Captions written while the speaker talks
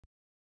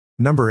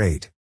Number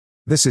 8.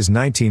 This is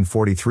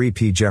 1943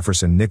 P.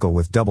 Jefferson nickel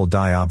with double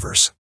die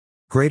obverse.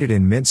 Graded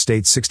in mint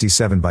state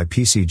 67 by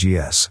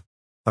PCGS.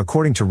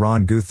 According to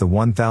Ron Guth, the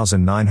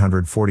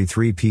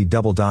 1943 P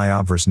double die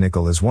obverse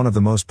nickel is one of the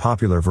most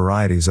popular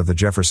varieties of the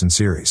Jefferson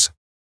series.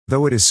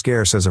 Though it is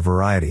scarce as a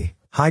variety,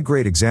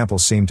 high-grade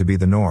examples seem to be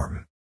the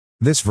norm.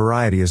 This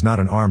variety is not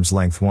an arm's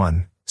length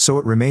one, so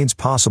it remains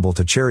possible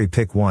to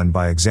cherry-pick one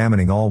by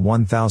examining all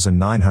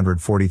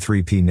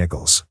 1943 P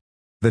nickels.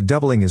 The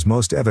doubling is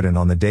most evident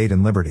on the date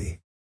and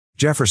Liberty.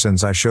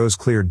 Jefferson's eye shows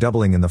clear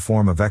doubling in the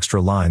form of extra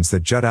lines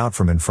that jut out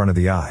from in front of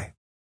the eye.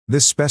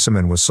 This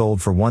specimen was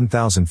sold for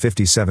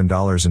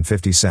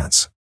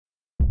 $1,057.50.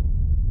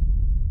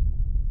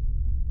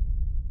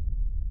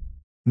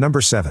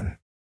 Number 7.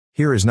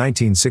 Here is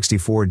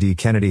 1964 D.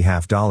 Kennedy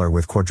half dollar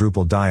with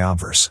quadruple die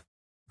obverse.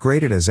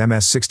 Graded as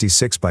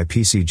MS66 by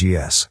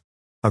PCGS.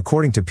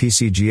 According to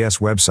PCGS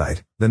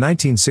website, the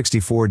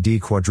 1964 D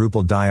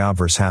quadruple die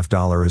obverse half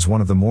dollar is one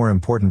of the more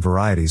important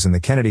varieties in the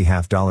Kennedy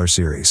half dollar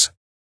series.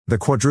 The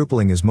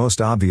quadrupling is most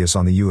obvious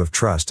on the U of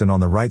trust and on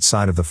the right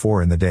side of the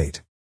 4 in the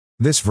date.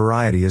 This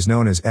variety is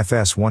known as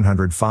FS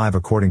 105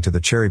 according to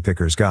the Cherry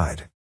Picker's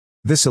Guide.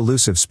 This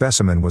elusive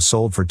specimen was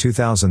sold for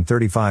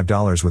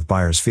 $2,035 with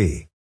buyer's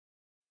fee.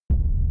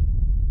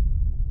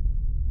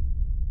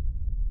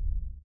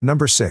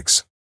 Number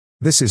 6.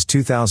 This is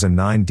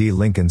 2009 D.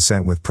 Lincoln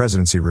Cent with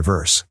Presidency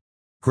Reverse.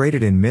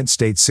 Graded in mint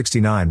state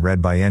 69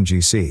 read by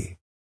NGC.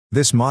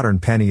 This modern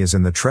penny is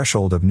in the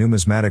threshold of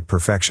numismatic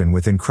perfection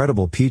with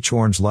incredible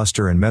peach-orange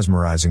luster and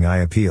mesmerizing eye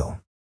appeal.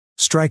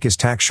 Strike is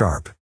tack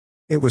sharp.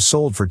 It was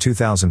sold for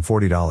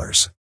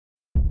 $2,040.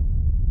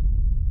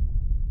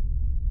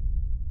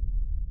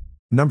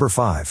 Number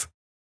 5.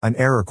 An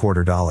error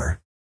 $quarter.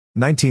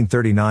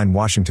 1939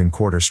 Washington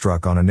quarter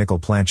struck on a nickel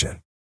planchet.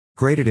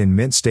 Graded in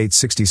mint state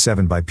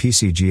 67 by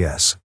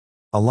PCGS.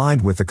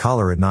 Aligned with the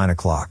collar at 9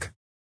 o'clock.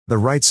 The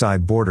right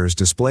side borders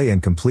display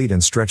incomplete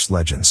and stretched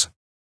legends.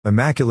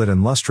 Immaculate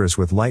and lustrous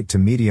with light to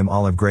medium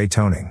olive gray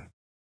toning.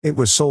 It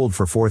was sold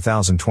for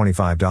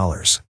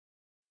 $4,025.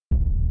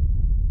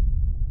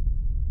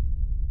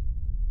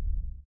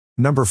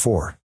 Number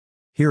 4.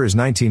 Here is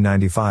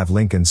 1995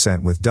 Lincoln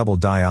Cent with double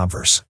die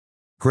obverse.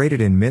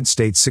 Graded in mint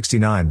state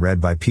 69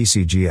 read by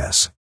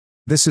PCGS.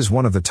 This is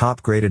one of the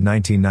top graded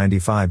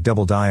 1995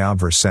 double die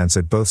obverse cents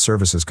at both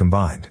services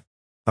combined.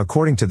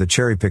 According to the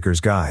Cherry Picker's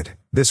Guide,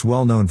 this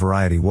well-known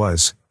variety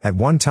was, at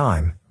one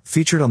time,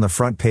 featured on the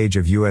front page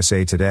of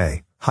USA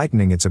Today,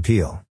 heightening its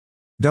appeal.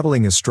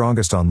 Doubling is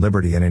strongest on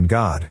Liberty and in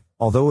God,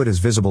 although it is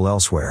visible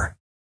elsewhere.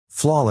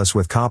 Flawless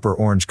with copper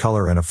orange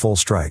color and a full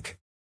strike.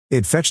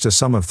 It fetched a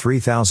sum of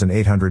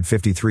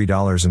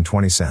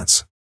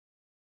 $3,853.20.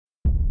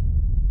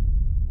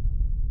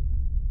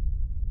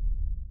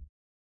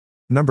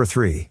 Number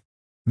 3.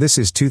 This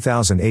is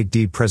 2008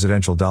 D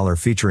Presidential Dollar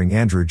featuring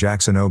Andrew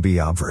Jackson OB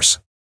obverse.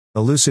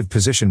 Elusive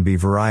position B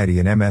variety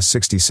in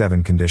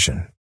MS67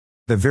 condition.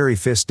 The very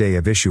first day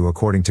of issue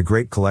according to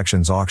Great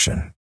Collections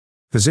Auction.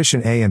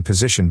 Position A and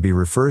Position B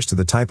refers to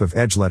the type of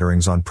edge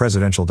letterings on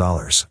presidential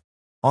dollars.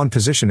 On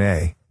Position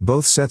A,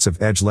 both sets of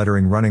edge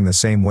lettering running the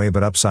same way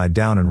but upside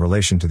down in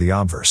relation to the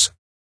obverse.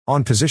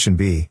 On Position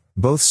B,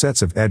 both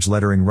sets of edge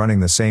lettering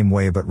running the same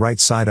way but right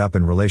side up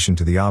in relation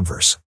to the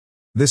obverse.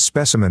 This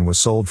specimen was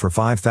sold for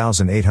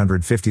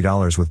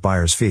 $5,850 with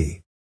buyer's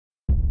fee.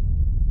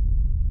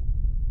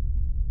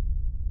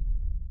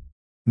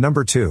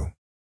 Number 2.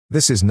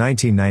 This is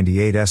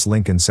 1998's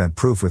Lincoln Cent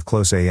proof with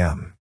close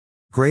AM.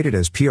 Graded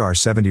as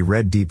PR70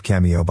 red deep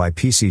cameo by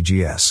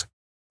PCGS.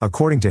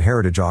 According to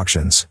Heritage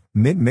Auctions,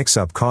 mint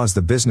mix-up caused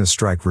the business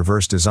strike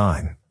reverse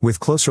design, with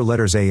closer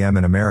letters AM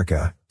in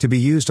America, to be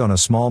used on a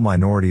small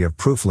minority of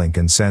proof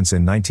Lincoln Cents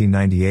in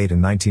 1998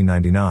 and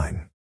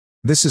 1999.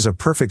 This is a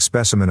perfect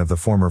specimen of the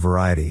former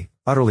variety,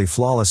 utterly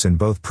flawless in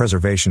both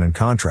preservation and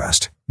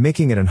contrast,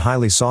 making it an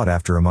highly sought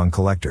after among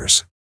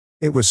collectors.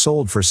 It was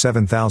sold for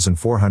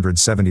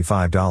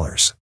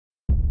 $7,475.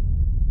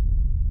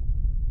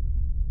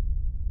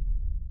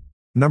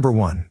 Number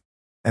 1.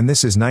 And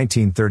this is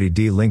 1930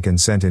 D Lincoln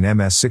Cent in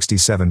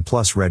MS67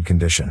 Plus red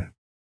condition.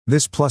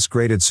 This plus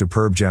graded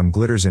superb gem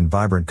glitters in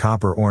vibrant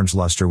copper orange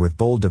luster with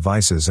bold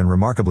devices and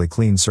remarkably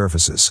clean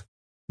surfaces.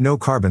 No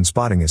carbon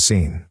spotting is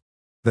seen.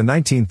 The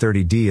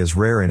 1930 D is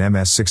rare in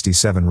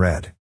MS67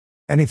 red.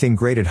 Anything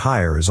graded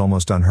higher is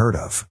almost unheard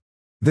of.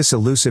 This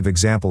elusive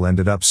example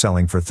ended up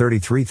selling for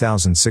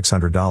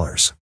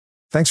 $33,600.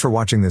 Thanks for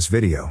watching this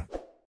video.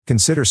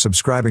 Consider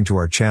subscribing to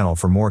our channel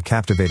for more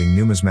captivating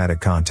numismatic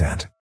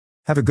content.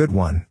 Have a good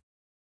one.